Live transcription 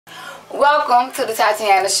Welcome to the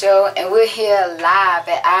Tatiana Show, and we're here live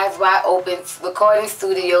at Eyes Wide Open recording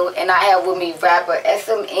studio, and I have with me rapper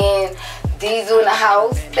SMN Diesel in the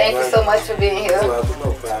house. Thank you so much for being here.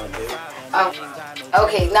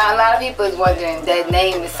 Okay, now a lot of people is wondering that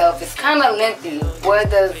name itself is kind of lengthy. What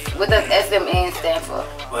does SMN stand for?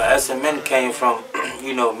 Well, SMN came from,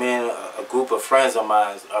 man, a group of friends of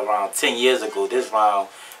mine around 10 years ago. This round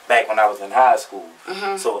back when I was in high school.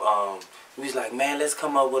 So, we was like, man, let's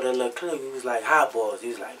come up with a little clique. We was like, Hot Boys. He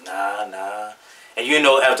was like, nah. And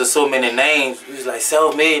after so many names, we was like,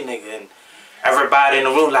 self-made nigga. And everybody in the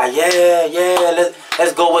room like, yeah,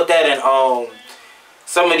 let's go with that. And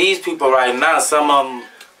some of these people right now, some of them,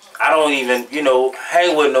 I don't even,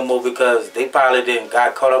 hang with no more because they probably didn't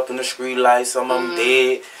got caught up in the street life. Some of them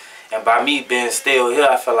did. And by me being still here,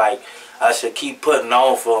 I feel like I should keep putting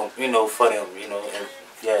on for them,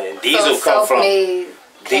 and Diesel come from...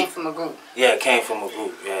 Came from a group. Yeah, it came from a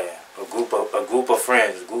group. Yeah, a group of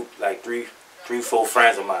friends. Like three, 4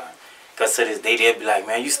 friends of mine. Cause to this day they'd be like,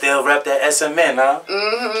 man, you still rap that SMN, huh?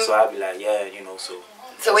 So I'd be like, yeah, so.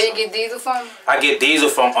 So where you get Diesel from? I get Diesel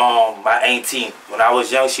from my auntie. When I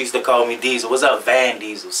was young, she used to call me Diesel. What's up, Van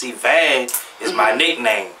Diesel? See, Van is my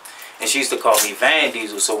nickname, and she used to call me Van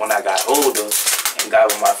Diesel. So when I got older and got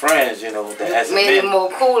with my friends, the SMN made it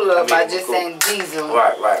more cooler by just saying Diesel.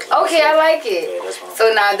 Right. Okay, I like it. Yeah, that's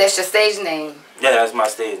so now that's your stage name. Yeah, that's my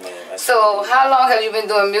stage name. So how long have you been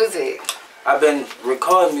doing music? I've been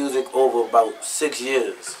recording music over about 6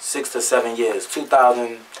 years, 6 to 7 years.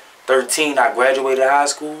 2013, I graduated high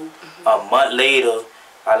school. A month later,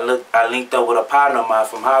 I linked up with a partner of mine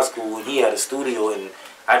from high school, and he had a studio, and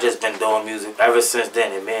I just been doing music ever since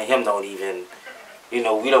then. And me and him don't even, we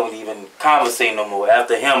don't even conversate no more.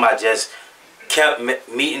 After him, I just kept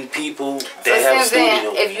meeting people that have a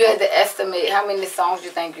studio. Then, if you had to estimate, how many songs you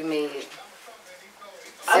think you made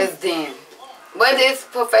since then? What is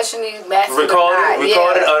professionally mastered? Recorded?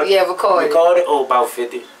 Recorded. Oh, about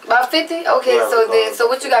 50. About 50? Okay, yeah, so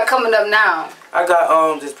what you got coming up now? I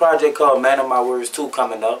got this project called Man of My Words 2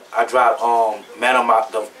 coming up. I dropped Man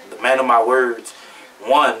of My Words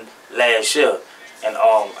 1 last year. And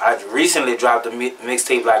I recently dropped a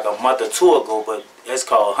mixtape like a month or 2 ago, but it's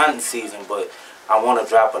called Hunting Season. But I want to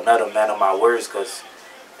drop another Man of My Words because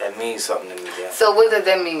that means something to me. Yeah. So what does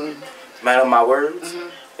that mean? Man of My Words?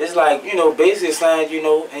 It's like, basically saying,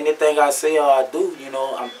 anything I say or I do,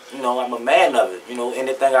 I'm a man of it.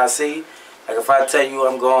 Anything I say, like if I tell you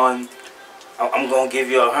I'm going to give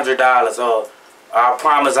you $100 or I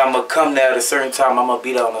promise I'm going to come there at a certain time, I'm going to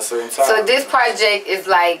be there on a certain time. So this project is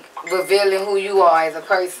like revealing who you are as a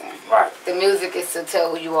person. Right. The music is to tell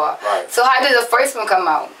who you are. Right. So how did the first one come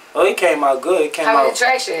out? Oh, it came out good. How many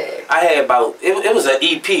tracks you had? I had about, it was an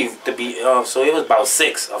EP to be, so it was about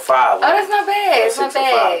 6 or 5. Oh, that's not bad. It's not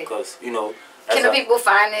bad. Because, can the people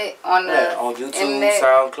find it on on YouTube,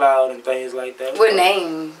 SoundCloud, and things like that. What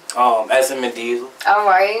name? SMN Diesel. All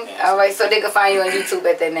right. So they can find you on YouTube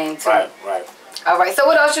at that name too. Right. All right. So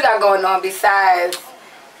what else you got going on besides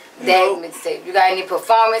that mixtape? You got any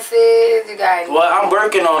performances? You got any? Well, I'm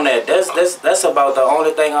working on that. That's about the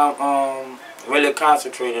only thing I'm really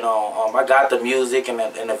concentrating on. I got the music and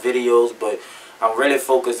the videos, but I'm really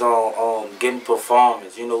focused on getting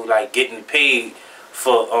performance. Like getting paid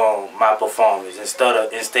for my performance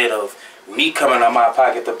instead of me coming out my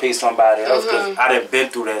pocket to pay somebody else, because I done been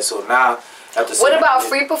through that. So now, what about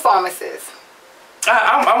free performances?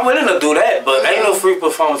 I'm willing to do that, but ain't no free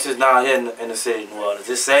performances down here in the city of New Orleans.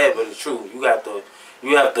 It's sad, but it's true. You have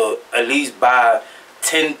to at least buy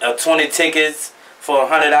 10 or 20 tickets for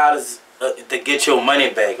 $100 to get your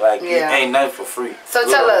money back. Like ain't nothing for free. So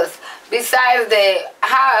tell us, besides that,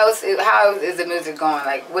 how is the music going?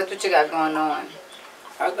 Like what you got going on?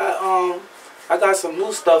 I got some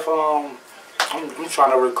new stuff. I'm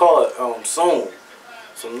trying to record soon.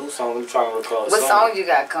 Some new songs I'm trying to record. What song you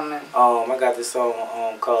got coming? I got this song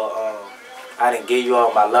called I Didn't Give You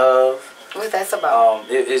All My Love. What's that about?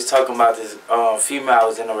 It's talking about this female I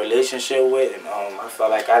was in a relationship with, and I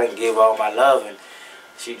felt like I didn't give her all my love, and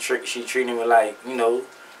she treated me like,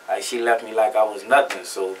 like she left me like I was nothing.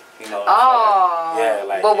 So,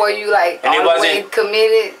 like, but were you like all the way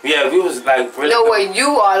committed? Yeah, we was like really. No, were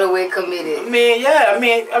you all the way committed? I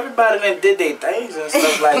mean, everybody did their things and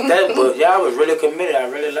stuff like that, but yeah, I was really committed. I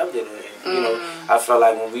really loved it. And, I felt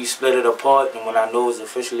like when we split it apart and when I knew it was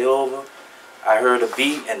officially over, I heard a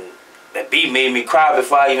beat, and that beat made me cry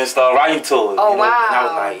before I even started writing to it. Oh, wow. And I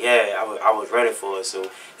was like, I was ready for it.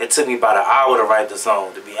 So it took me about an hour to write the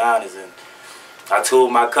song, to be honest. And I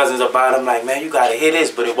told my cousins about it. I'm like, man, you gotta hear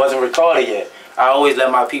this, but it wasn't recorded yet. I always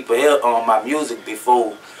let my people hear my music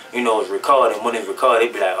before you know, it's recorded. When it's recorded,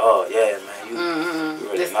 they be like, oh yeah, man, you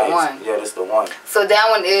really This nice. the one. Yeah, this the one. So that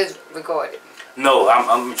one is recorded. No,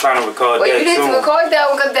 I'm trying to record Well, that you need soon. to record that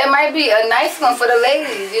one because that might be a nice one for the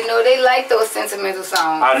ladies. You know, they like those sentimental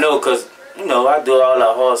songs. I know, cause you know I do all the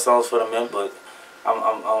hard songs for the men, but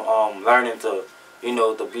I'm learning to, you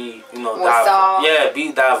know, to be, you know,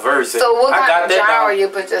 be diverse. So what kind of genre down. you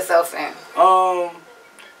put yourself in?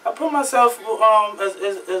 I put myself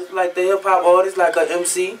as like the hip hop artist, like a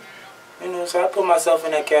MC. You know, so I put myself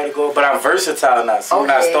in that category. But I'm versatile now. So when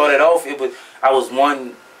I started off, I was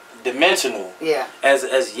one dimensional. Yeah.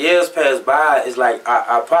 As years pass by, it's like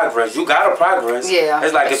I progress. You gotta progress. Yeah.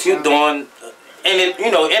 It's like if you're doing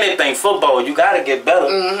anything, football, you gotta get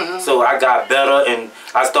better. So I got better, and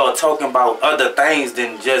I started talking about other things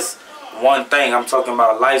than just one thing. I'm talking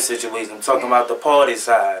about life situations. I'm talking about the party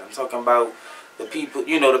side. I'm talking about the people,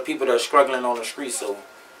 you know, the people that are struggling on the street. So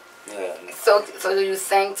yeah. So do you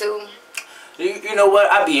sing too? You know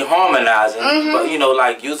what? I be harmonizing, but you know,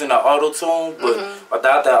 like using the auto tune, but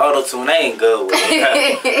without that auto tune, I ain't good with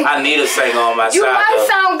it. I need a singer on my side. You might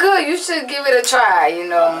sound good. You should give it a try. You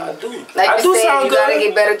know, I do. Like I you do said, sound you good. gotta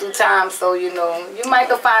get better through time. So you know, you might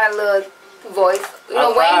could find a little voice. You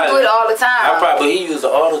know, I Wayne do it all the time. He use the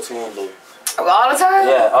auto tune though. All the time?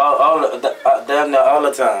 Yeah, damn near all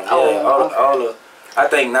the time. Oh, I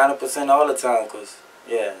think 90% all the time, cause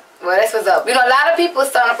yeah. Well, that's what's up. You know, a lot of people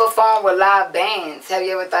starting to perform with live bands. Have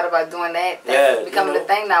you ever thought about doing that? That's becoming a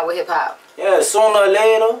thing now with hip hop. Yeah, sooner or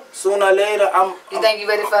later, You think you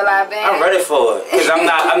ready for a live band? I'm ready for it, cause I'm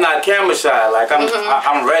not camera shy. Like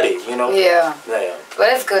I'm ready. You know. Yeah. Yeah.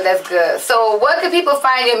 Well, that's good. That's good. So, where can people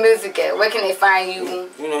find your music at? Where can they find you?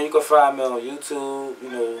 You know, you can find me on YouTube. You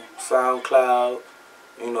know, SoundCloud.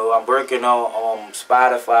 You know, I'm working on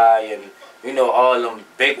Spotify and, you know, all them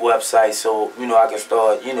big websites, so, you know, I can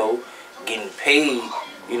start, you know, getting paid,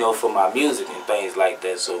 you know, for my music and things like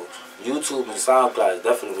that. So YouTube and SoundCloud is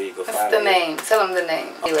definitely where you can find it. What's the name? Tell them the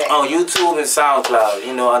name. Anyway. On YouTube and SoundCloud,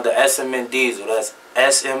 you know, under SMN Diesel. That's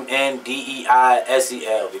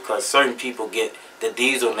SMNDEISEL, because certain people get the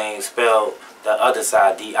Diesel name spelled the other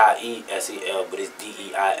side, DIESEL, but it's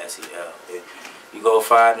DEISEL. You go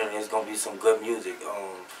find it, and it's gonna be some good music.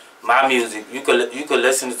 My music, you could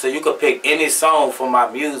listen to, you could pick any song from my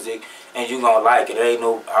music, and you gonna like it. I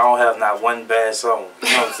don't have not one bad song.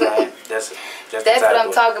 You know what I'm saying? That's what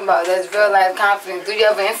I'm talking about. That's real life confidence. Do you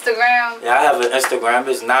have an Instagram? Yeah, I have an Instagram.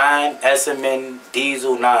 It's 9SMN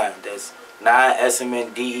Diesel 9. That's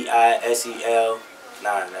 9SMNDEISEL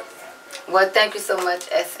 9. Well, thank you so much,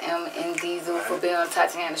 SM and Diesel, for being on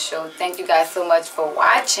Tatiana Show. Thank you guys so much for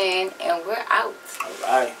watching, and we're out. All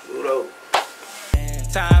right, Ludo.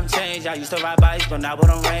 Time change, I used to ride bikes, but now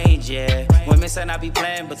we're on range, yeah. Women say I be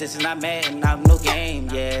playing, but this is not Madden, I'm no game,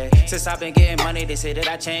 yeah. Since I've been getting money, they say that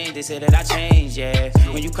I changed, yeah.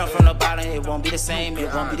 When you come from the bottom, it won't be the same,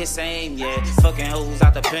 yeah. Fucking hoes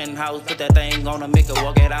out the penthouse, put that thing on to make it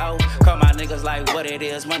walk it out. Call my niggas like what it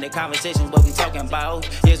is, Monday conversations, what we talking about.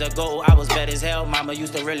 Years ago, I was bad as hell, mama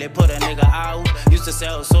used to really put a nigga out. Used to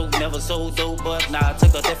sell soap, never sold dope, but now I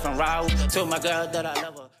took a different route. Told my girl that I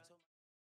love her.